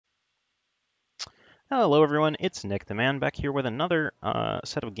Hello everyone, it's Nick the Man back here with another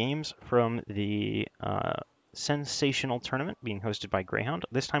set of games from the SenSAtional tournament being hosted by Greyhound.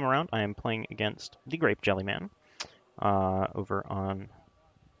 This time around I am playing against TheGrapeJellyMan over on,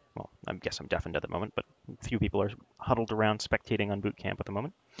 well, I guess I'm deafened at the moment, but few people are huddled around spectating on boot camp at the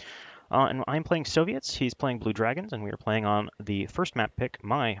moment. And I'm playing Soviets, he's playing Blue Dragons, and we are playing on the first map pick,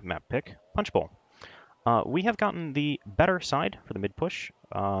 my map pick, Punch Bowl. We have gotten the better side for the mid push.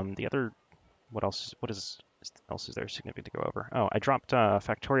 The other What else? Else is there significant to go over? Oh, I dropped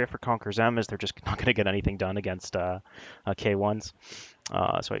Factoria for Conquer's M as they're just not going to get anything done against K1s.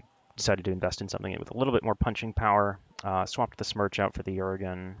 So I decided to invest in something with a little bit more punching power. Swapped the Smirch out for the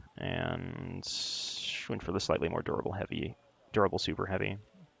Urigan and went for the slightly more durable super heavy.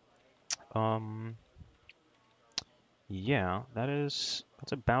 Yeah, that's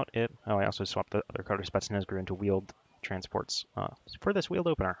about it. Oh, I also swapped the other card of Spetsnaz grew into wheeled transports for this wheeled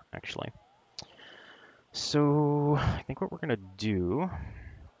opener, actually. So I think what we're gonna do. I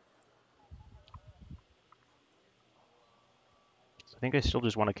think I still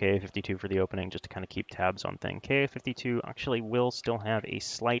just want a KA-52 for the opening just to kind of keep tabs on things. KA-52 actually will still have a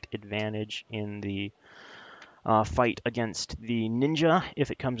slight advantage in the fight against the Ninja if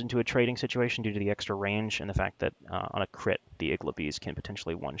it comes into a trading situation due to the extra range and the fact that on a crit the Iglobees can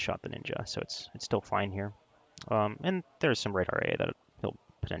potentially one-shot the Ninja, so it's still fine here. And there's some radar A that he'll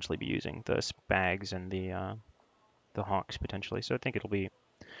potentially be using, the Spags and the Hawks potentially, so I think it'll be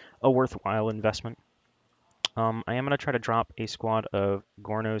a worthwhile investment. I am going to try to drop a squad of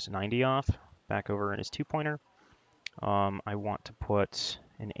Gorno's 90 off back over in his 2-pointer. I want to put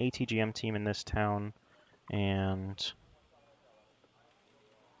an ATGM team in this town, and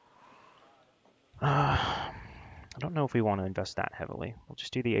I don't know if we want to invest that heavily. We'll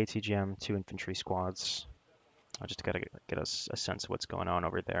just do the ATGM 2 infantry squads. I just got to get us a sense of what's going on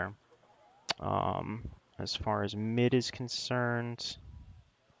over there. As far as mid is concerned,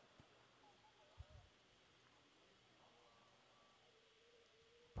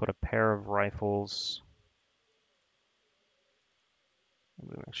 put a pair of rifles.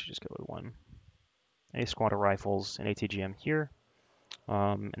 We actually just go with one. A squad of rifles, an ATGM here.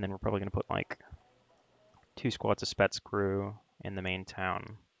 And then we're probably going to put like 2 squads of Spets crew in the main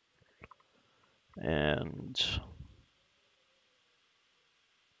town. And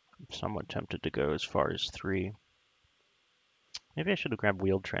I'm somewhat tempted to go as far as 3. Maybe I should have grabbed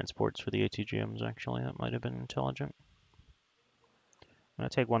wheeled transports for the ATGMs, actually. That might have been intelligent. I'm going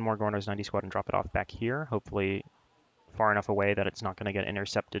to take one more Gorno's 90 squad and drop it off back here, hopefully far enough away that it's not going to get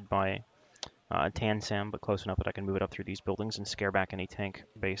intercepted by Tansam, but close enough that I can move it up through these buildings and scare back any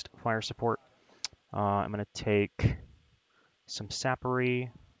tank-based fire support. I'm going to take some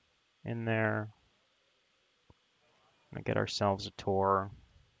Sappery in there. I'm going to get ourselves a Tor,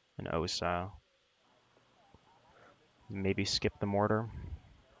 an Osa, maybe skip the mortar,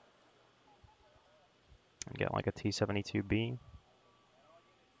 and get like a T-72B.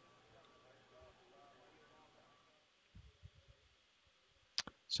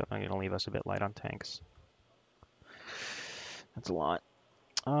 So I'm going to leave us a bit light on tanks. That's a lot.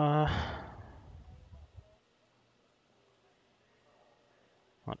 Want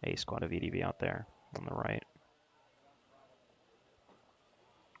a squad of EDV out there on the right.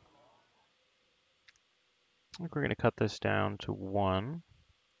 I think we're going to cut this down to 1.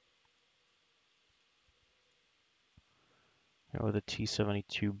 Go with a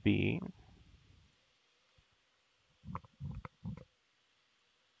T-72B. I'm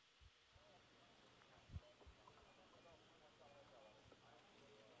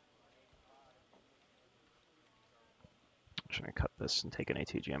just going to cut this and take an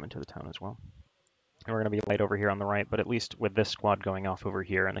ATGM into the town as well. And we're going to be light over here on the right, but at least with this squad going off over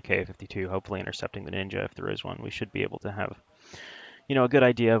here and the KA-52 hopefully intercepting the Ninja if there is one, we should be able to have, you know, a good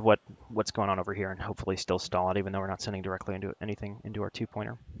idea of what's going on over here and hopefully still stall it, even though we're not sending directly into anything into our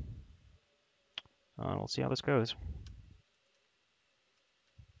 2-pointer. We'll see how this goes.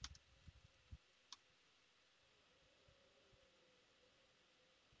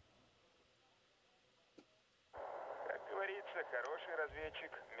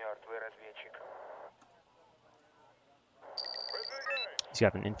 So you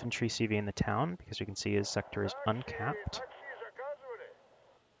have an infantry CV in the town because you can see his sector is uncapped.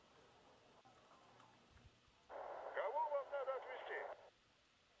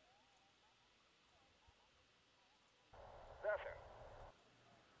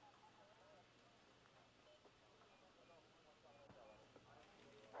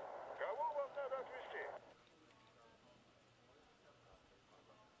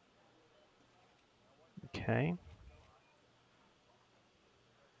 Okay.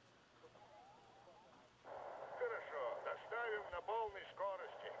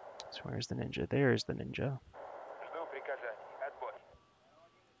 So where's the ninja? There's the ninja.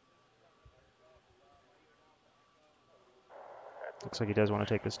 Looks like he does want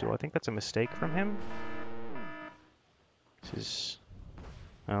to take this duel. I think that's a mistake from him. This is...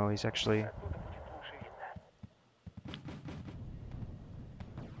 Oh, he's actually...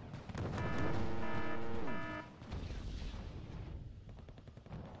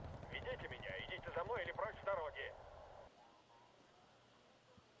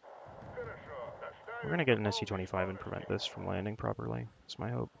 We're going to get an SU-25 and prevent this from landing properly. That's my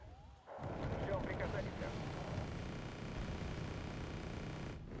hope.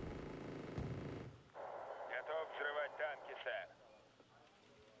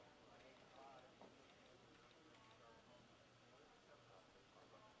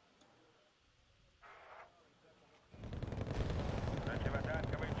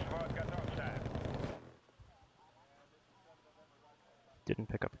 Didn't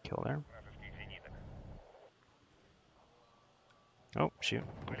pick up a kill there. Oh, shoot.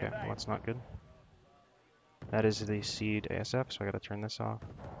 Okay, well, that's not good. That is the seed ASF, so I gotta turn this off.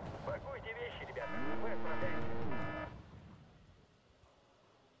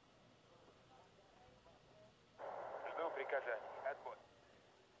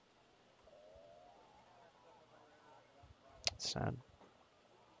 It's sad.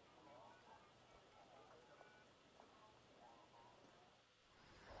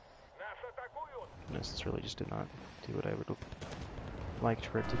 This really just did not do what I would have liked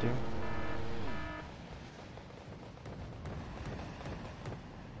for it to do.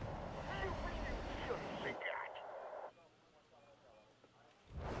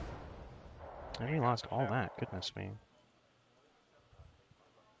 And we lost all that, goodness me.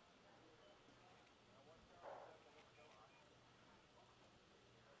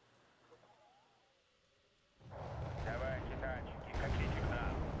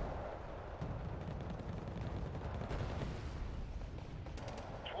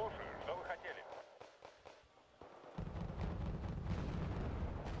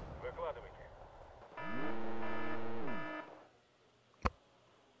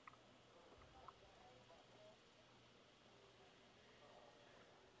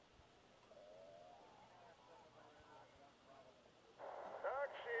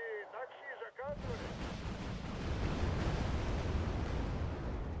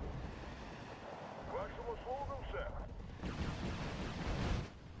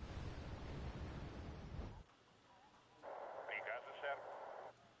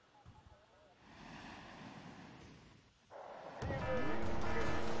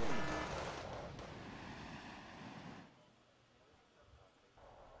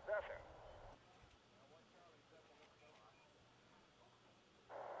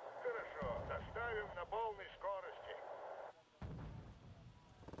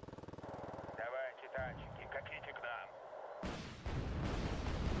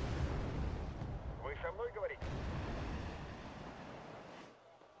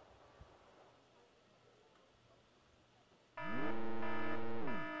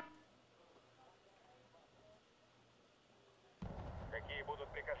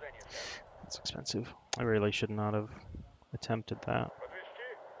 That's expensive. I really should not have attempted that.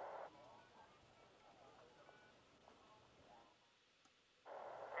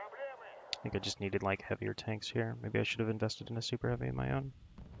 I think I just needed like heavier tanks here. Maybe I should have invested in a super heavy of my own.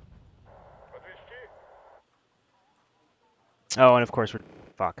 Oh, and of course we're...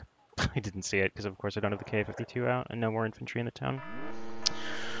 Fuck. I didn't see it because of course I don't have the K-52 out and no more infantry in the town.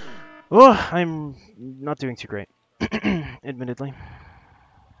 Oh, I'm not doing too great, admittedly.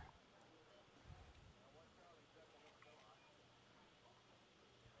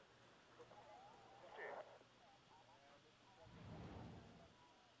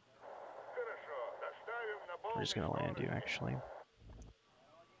 We're just gonna land you, actually.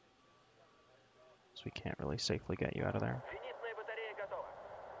 So we can't really safely get you out of there.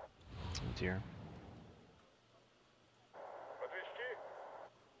 Oh dear.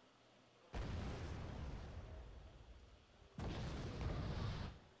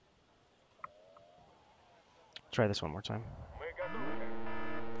 Try this one more time.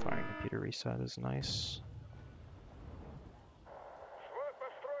 Firing computer reset is nice.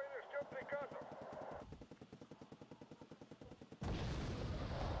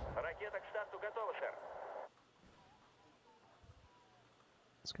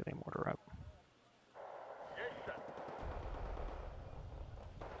 Let's get a mortar up.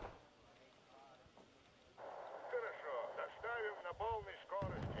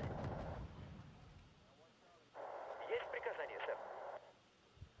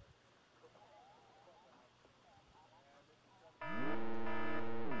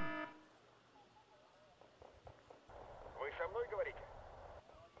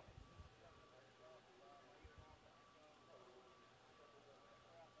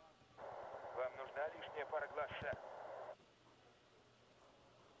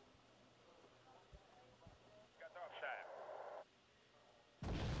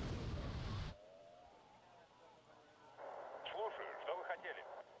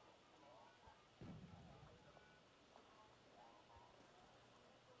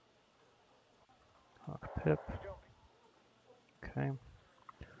 pip. Okay.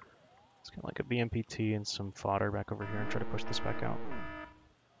 Let's get like a BMPT and some fodder back over here and try to push this back out.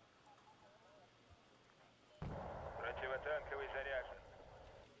 Противотанковый заряжен.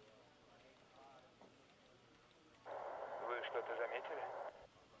 Вы что-то заметили?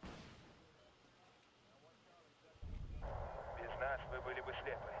 Без нас вы были бы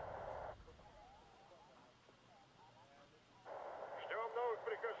слепы. Ждем новых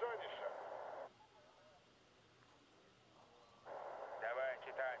приказаний, сэр.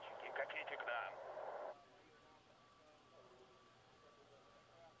 Давайте, танчики, катите к нам.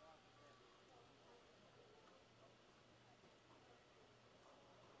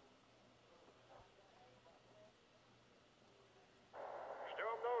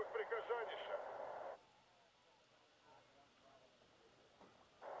 Ждем новых приказаний, сэр.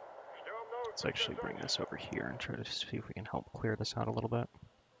 Let's actually bring this over here and try to see if we can help clear this out a little bit.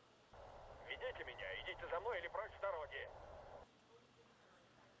 Ведите меня, идите за мной или прочь с дороги.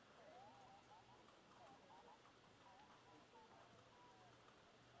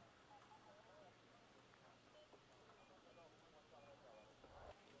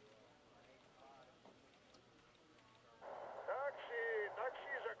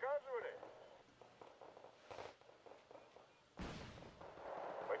 Такси заказывали?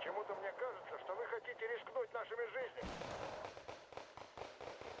 Почему-то мне кажется, что вы хотите рискнуть нашими жизнями.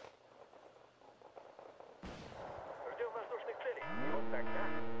 Ждем воздушных целей. И вот тогда...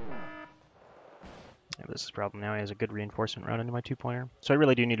 Yeah, this is the problem now. He has a good reinforcement route into my 2-pointer. So I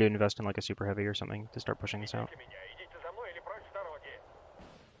really do need to invest in like a super heavy or something to start pushing this out. Ведите меня, идите за мной или прочь с дороги.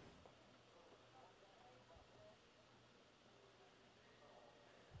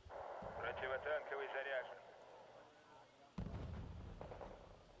 Противотанковый заряжен.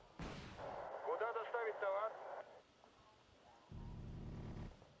 Куда доставить товар?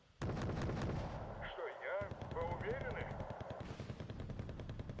 Что, я? Вы уверены?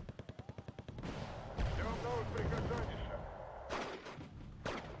 Ждем новых приказаний, сэр.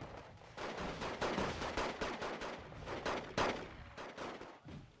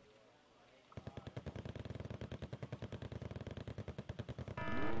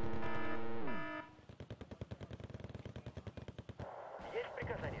 Есть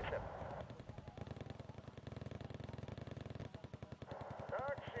приказание, сэр?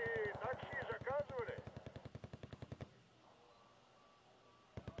 Такси заказывали?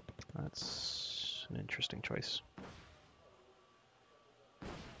 That's an interesting choice.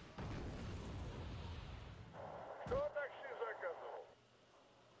 Кто такси заказывал?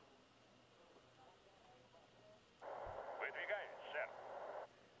 Выдвигаюсь, сэр.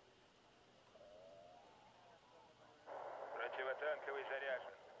 Противотанковый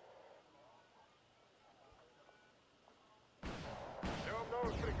заряжен. Ждем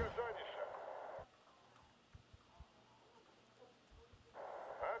новых приказаний, сэр.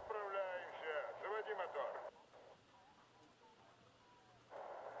 Отправляемся. Заводи мотор.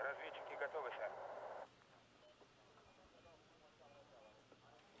 Разведчики готовы, сэр.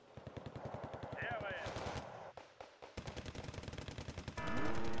 Делаем.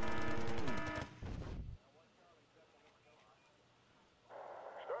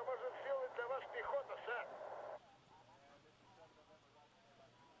 Что может сделать для вас пехота, сэр?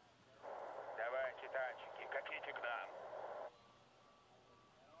 Давайте, танчики, катите к нам.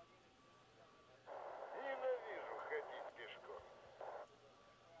 Ненавижу ходить пешком.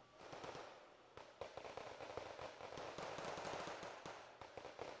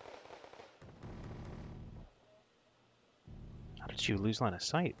 How did you lose line of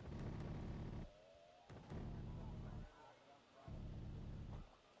sight?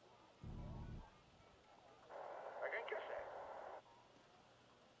 Огонька, сэр.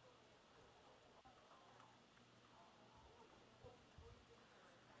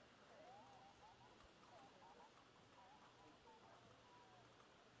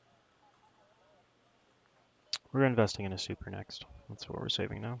 We're investing in a super next. That's what we're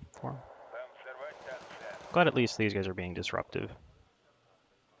saving now for. Вам взорвать танк, сэр. Glad at least these guys are being disruptive.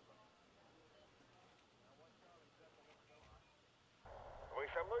 Вы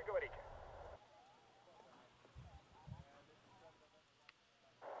со мной говорите?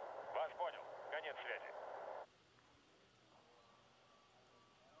 Вас понял. Конец связи.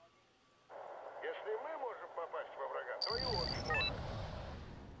 Если мы можем попасть во врага, то и он сможет.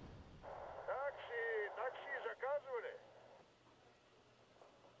 Такси заказывали?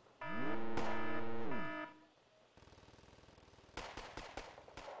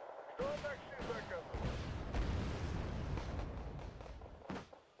 Кто такси заказывал?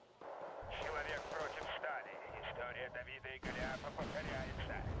 Человек против стали. История Давида и Голиафа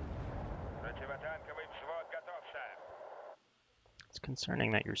повторяется. Противотанковый взвод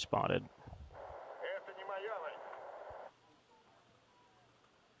concerning that you're spotted. Это не моя война.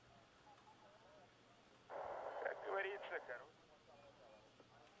 Как говорится, короче.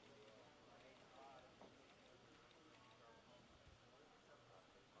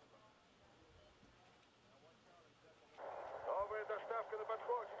 Новая доставка на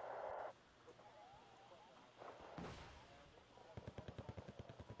подходе.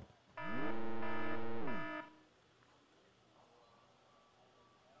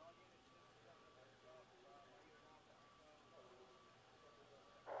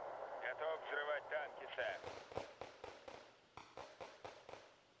 Готов взрывать танки, сэр.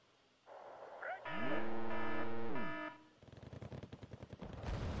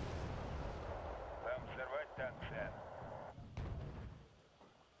 Вам взорвать танк, сэр.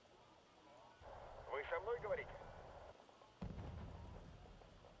 Вы со мной говорите?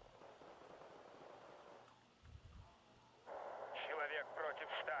 Человек против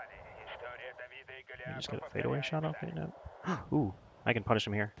стали. История Давида и You just Голиафа get a fadeaway shot off повторяется. it. Ooh, I can punish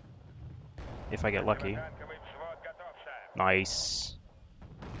him here. If I get lucky. Противотанковый взвод готов, сэр. Nice.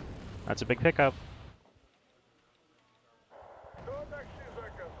 That's a big pickup. Кто такси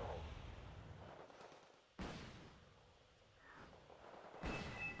заказывал?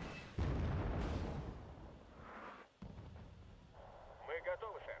 Мы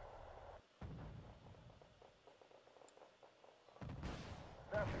готовы, сэр.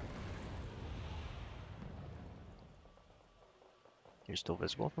 Да, сэр. You're still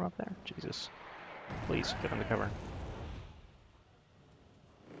visible from up there? Jesus. Please, get under cover.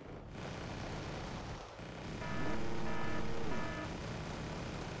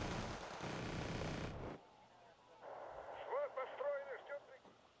 Взвод построен и ждет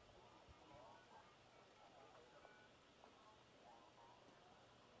приказ.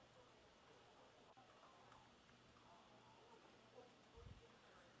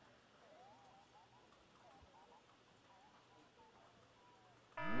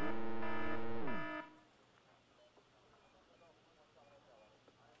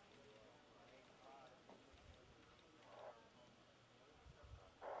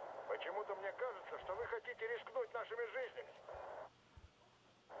 Почему-то мне кажется, что вы хотите рискнуть нашими жизнями.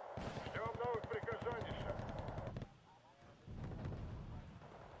 Ждем новых приказаний, сэр.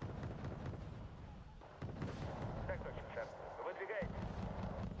 Так точно, сэр. Выдвигайте.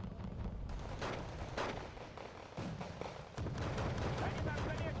 Они нас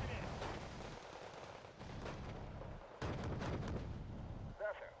заметили!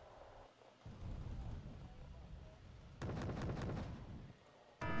 Да, сэр.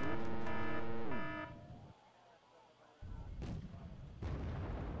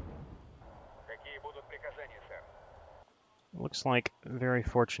 Какие будут приказания, сэр? Looks like, very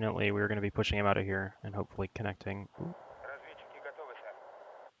fortunately, we're going to be pushing him out of here and hopefully connecting. Ooh. Разведчики готовы, сэр.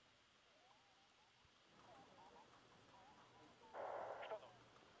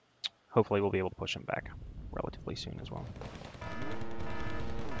 Hopefully we'll be able to push him back relatively soon as well.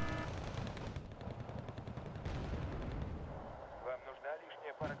 Вам нужна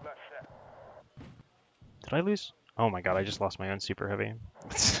лишняя пара глаз, сэр. Did I lose? Oh my god, I just lost my own super heavy.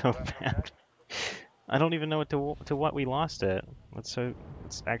 That's so Вам нужна bad. I don't even know what to what we lost it. It's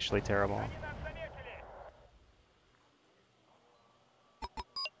actually terrible. Они нас заметили!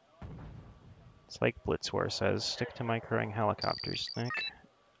 It's like Blitzwar says, stick to microing helicopters, Nick.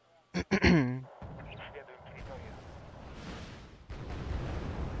 Исследуем территорию.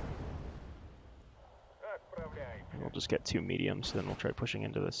 Отправляемся. We'll just get 2 mediums, then we'll try pushing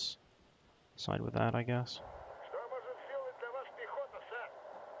into this side with that, I guess. Что может сделать для вас пехота, сэр?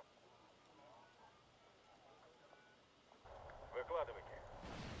 Выкладывайте.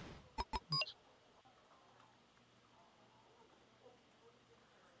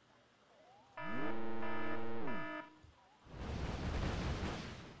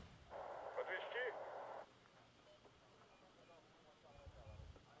 Подвести?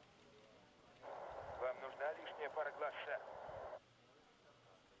 Вам нужна лишняя пара глаз, сэр.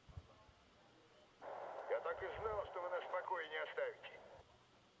 Я так и знал, что вы нас в покое не оставите.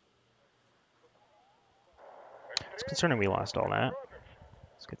 It's concerning we lost all that.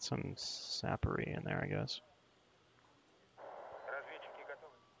 Let's get some sappery in there, I guess. Разведчики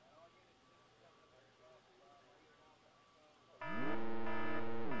готовы.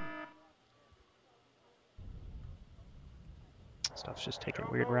 Stuff's just taking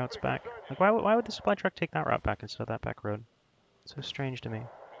weird routes back. Like, why would the supply truck take that route back instead of that back road? It's so strange to me.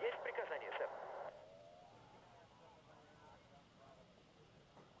 Есть приказание, сэр.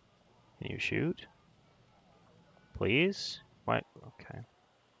 Can you shoot? Please? What? Okay.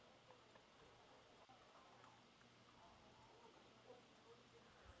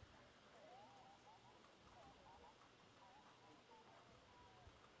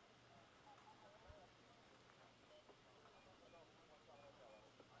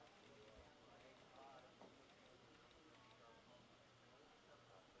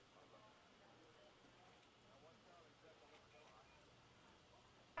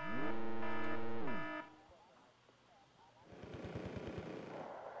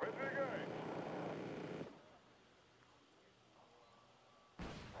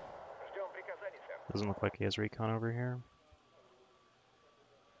 Doesn't look like he has recon over here.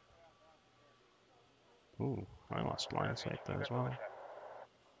 Ooh, I lost line of sight there as well.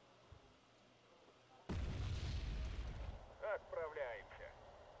 Отправляемся.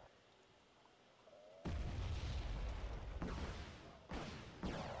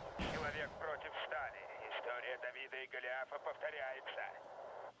 Человек против стали. История Давида и Голиафа повторяется.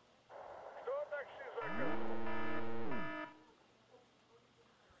 Кто такси заказывал?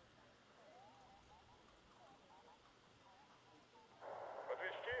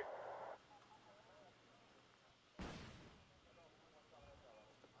 Подвезти?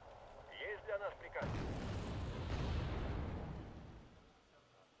 Есть для нас приказ?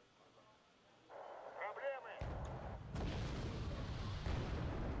 Проблемы?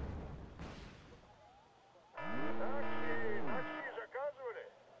 Такси заказывали?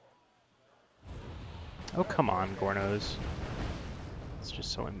 Oh, come on, Gornos. It's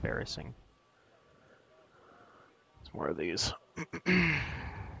just so embarrassing. It's more of these. Вам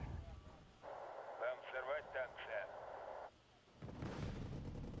взорвать танк, сэр.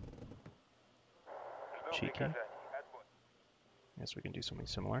 Жду Cheeky. приказаний. Отбой. Guess we can do something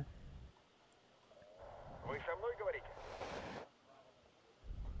similar. Вы со мной говорите?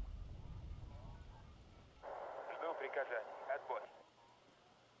 Жду приказаний. Отбой.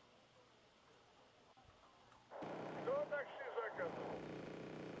 Кто такси заказывал?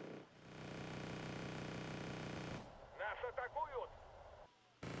 Нас атакуют!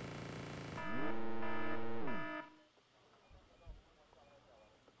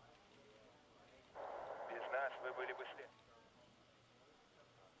 Без нас вы были бы след.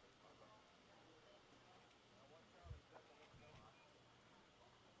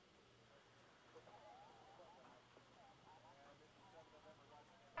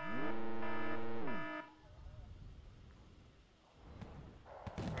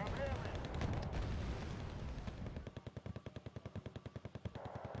 Проблемы?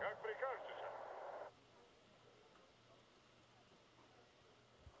 Как прикажете, сэр?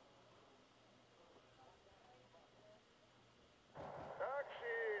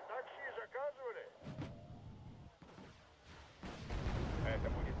 Такси заказывали? Это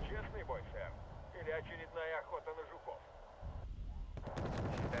будет честный бой, сэр? Или очередная охота на жуков?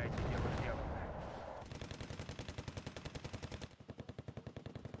 Считайте дело сделано.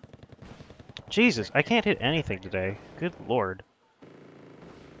 Jesus, I can't hit anything today. Good lord.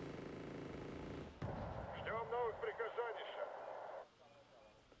 Ждем новых приказаний, сэр.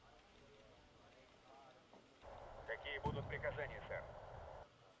 Какие будут приказания, сэр?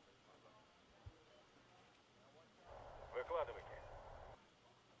 Выкладывайте.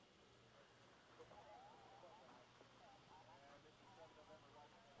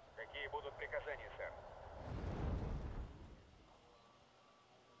 Какие будут приказания, сэр?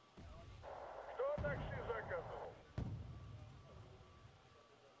 Кто такси заказывал?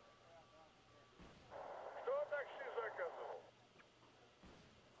 Кто такси заказывал?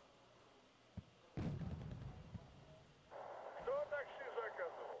 Кто такси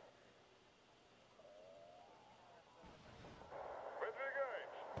заказывал?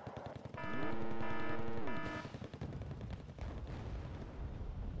 Выдвигаемся.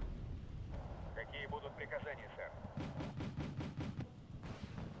 Какие будут приказания, сэр?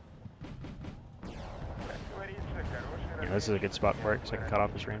 Как говорится, хороший Yeah, this is a good spot for it because I can cut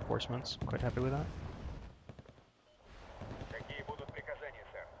off his reinforcements. I'm quite happy with that. Какие будут приказания,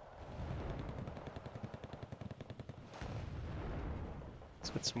 сэр? Let's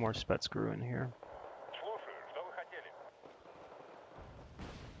get some more Spetscrew in here. Слушаю, что вы хотели?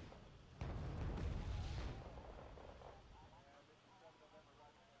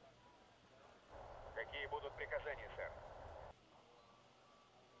 Какие будут приказания, сэр?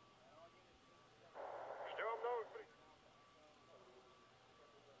 Ждем новых приказаний.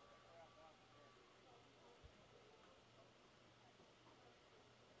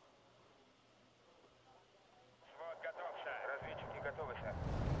 Свод готов, сэр. Разведчики готовы, сэр.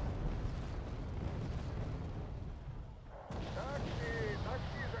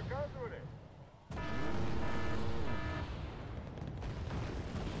 Такси заказывали?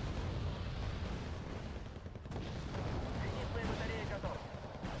 Зенитная батарея готова.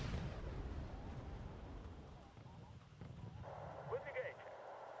 Выдвигайте.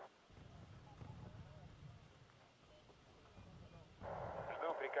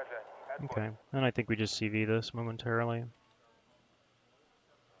 Жду приказаний. Отбой. Okay, and I think we just CV this momentarily.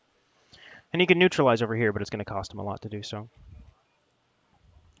 And he can neutralize over here, but it's going to cost him a lot to do so.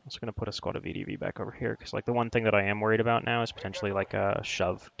 I'm also going to put a squad of VDV back over here, because like the one thing that I am worried about now is potentially like a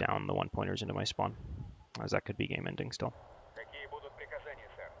shove down the one-pointers into my spawn, as that could be game ending still. Какие будут приказания,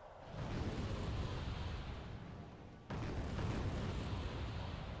 сэр?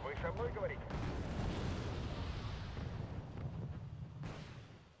 со мной говорите?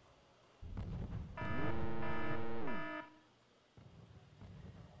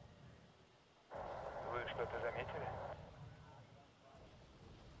 Вы что-то заметили?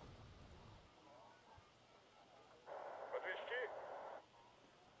 Подвезти?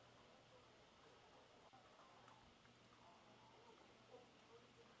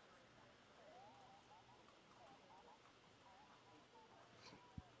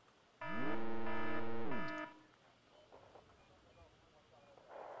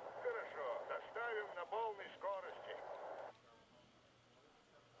 Хорошо, доставим на полной скорости.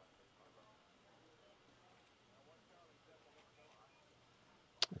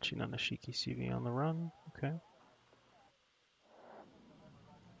 Chinanashiki CV on the run. Okay.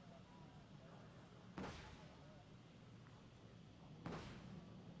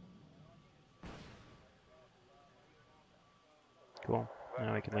 Cool.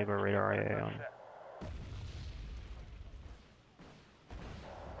 Now we can leave our radar IA on.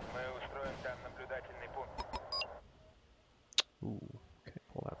 Мы устроим там наблюдательный пункт. Ooh. Okay,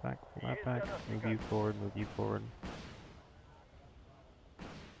 pull that back, pull that back. Move you forward, move you forward.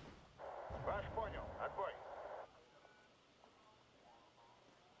 Вас понял. Отбой.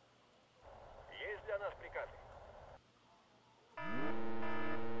 Есть для нас приказы?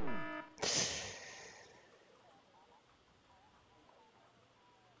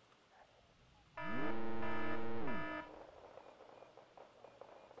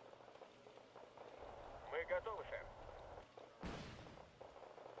 Мы готовы, сэр.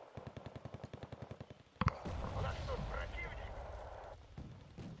 У нас тут противник.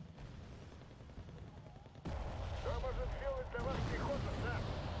 Что может сделать для вас пехота, сэр?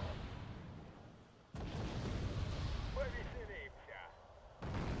 Повеселимся.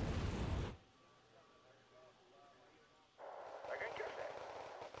 Огонька, сэр.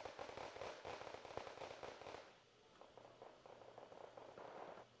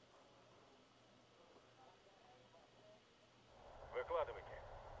 Выкладывайте.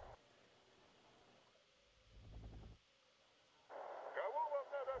 Кого вам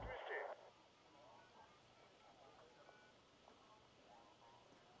надо отвезти?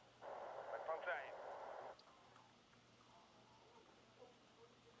 Подползаем.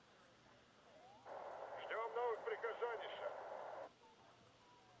 Ждем новых приказаний, сэр.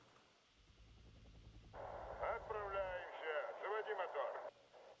 Отправляемся. Заводи мотор.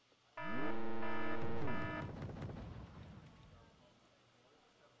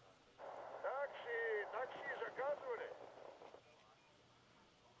 Такси заказывали?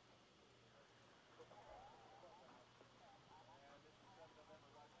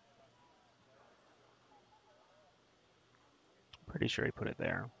 Pretty sure he put it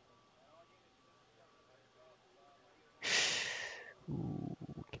there. Ooh,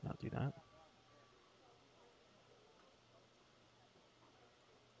 cannot do that.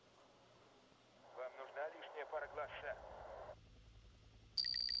 Вам нужна лишняя пара глаз, сэр.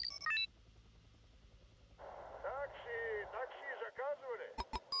 Такси заказывали?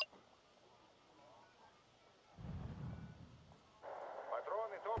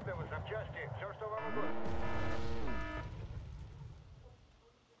 Патроны, топливо, запчасти, все, что вам угодно.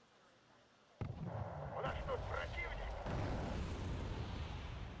 У нас тут противник.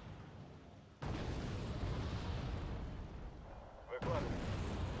 Выкладывай.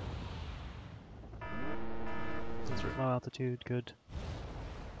 Desert low altitude, good.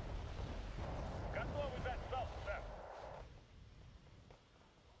 Готовы дать залп, сэр.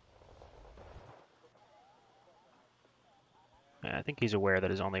 Yeah, I think he's aware that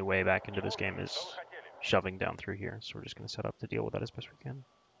his only way back into this game is Что вы хотели? shoving down through here, so we're just going to set up to deal with that as best we can.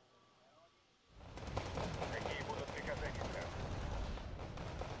 Какие будут приказания, сэр?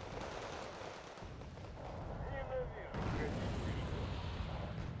 Ненавижу ходить пешком.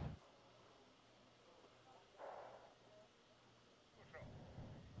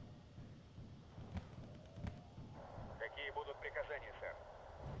 Какие будут приказания, сэр?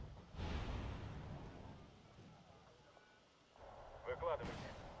 Выкладывайте.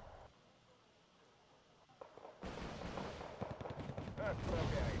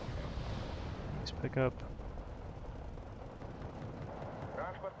 Отправляйте. Please pick up.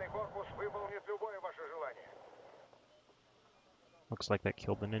 Транспортный корпус выполнит любое ваше желание. Looks like that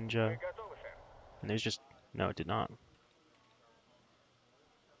killed the Вы ninja. готовы, сэр? And there's just... No, it did not.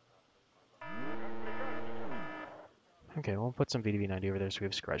 Okay, we'll put some VDV-90 over there so we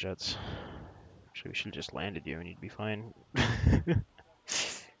have scratch jets. Actually, we should have just landed you and you'd be fine. Кто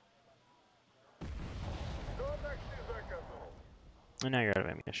такси заказывал? And now you're out of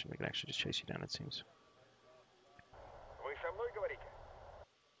ammunition. We can actually just chase you down, it seems. Вы со мной говорите?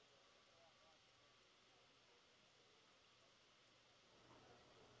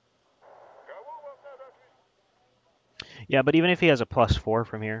 Yeah, but even if he has a +4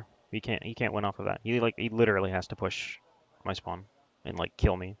 from here, he can't win off of that. He literally has to push my spawn and like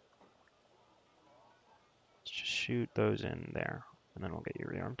kill me. Let's just shoot those in there, and then we'll get you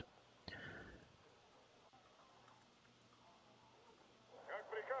rearmed. Как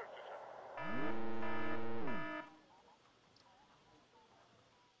прикажете, сэр.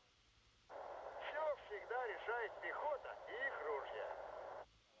 Все всегда решает пехота и их ружья.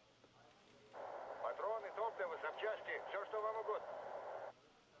 Патроны, топливо, запчасти, все, что вам угодно.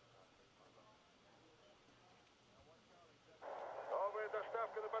 Новая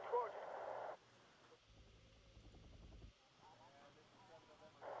доставка на подходе.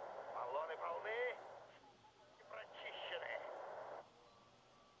 Баллоны полны и прочищены.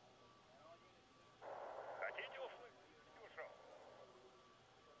 Хотите услышать? Ушел.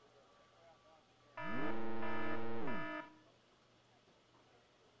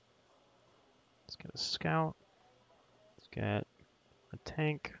 Let's get a scout. Let's get a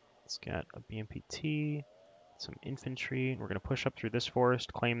tank. Let's get a BMPT. Some infantry. We're going to push up through this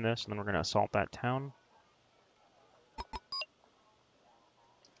forest, claim this, and then we're going to assault that town.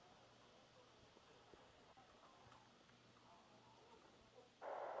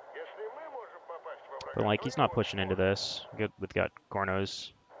 Если мы можем попасть во врага, But like, то he's и not он pushing into сможет. this. We've got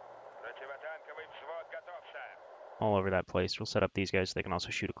Gornos Противотанковый взвод готов, сэр. all over that place. We'll set up these guys so they can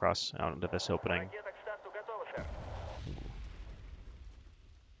also shoot across out into this opening. Ракета к старту готова, сэр.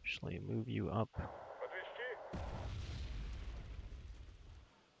 Actually, move you up. Подвести?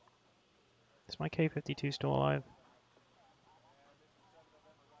 Is my K-52 still alive?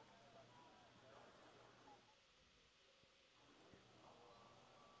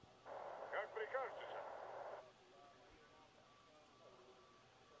 Как прикажете, сэр.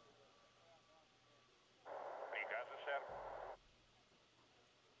 Приказы, сэр.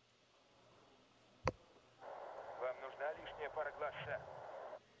 Вам нужна лишняя пара глаз, сэр.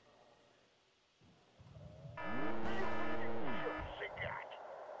 Сжигать!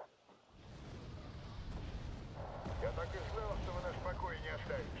 Я так и знал, что вы нас в покое не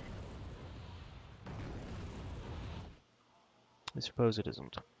оставите. I suppose it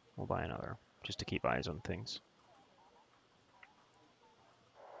isn't. We'll buy another, just to keep eyes on things.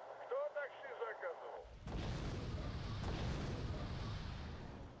 Кто такси заказывал?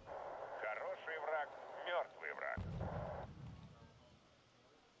 Хороший враг, мертвый враг.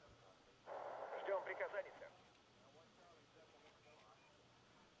 Ждем приказаний, сэр.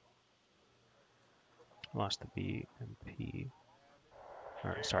 Lost the BMP.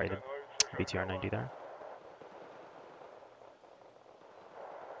 Or, sorry, the BTR-90 there.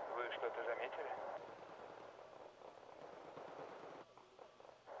 Вы что-то заметили?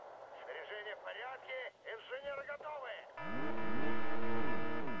 Снаряжение в порядке, инженеры готовы.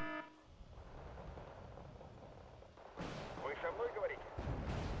 Вы со мной говорите?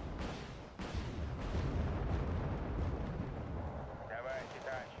 Давайте,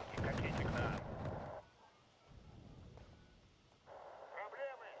 тачки, катите к нам.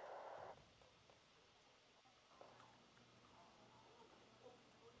 Проблемы?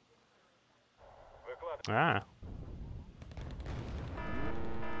 Выкладывай. Ah.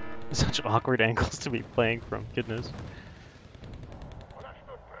 Such awkward angles to be playing from, goodness. У нас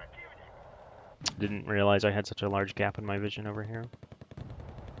тут противник. Didn't realize I had such a large gap in my vision over here.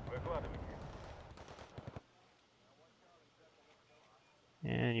 Выкладывайте.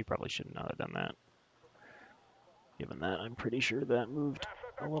 And you probably should not have done that. Given that, I'm pretty sure that moved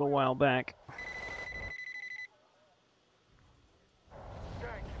a little while back.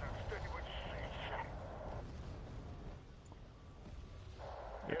 Дайте нам что-нибудь сжечь, сэр.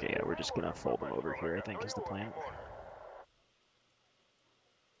 Okay, yeah, we're just gonna fold them over here, I think is the plan.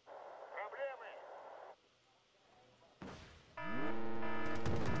 Проблемы?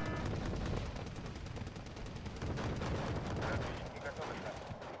 Отлично, готовы, сэр.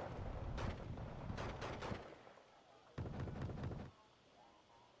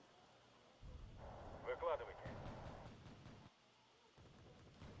 Выкладывайте.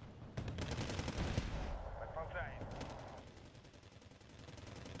 Подползаем.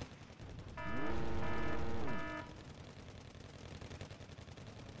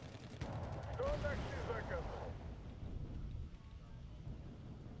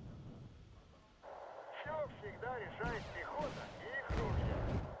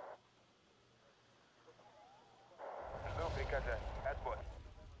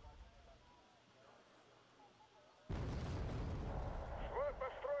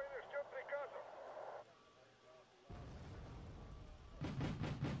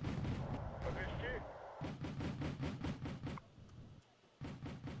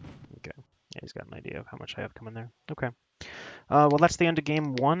 he's got an idea of how much I have coming there. Okay. Well, that's the end of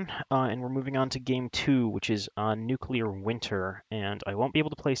game one, and we're moving on to game two, which is Nuclear Winter. And I won't be able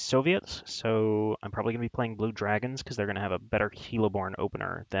to play Soviets, so I'm probably going to be playing Blue Dragons because they're going to have a better Heloborn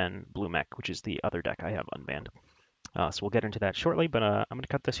opener than Blue Mech, which is the other deck I have unbanned. So we'll get into that shortly, but I'm going to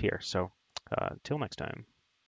cut this here. So till next time.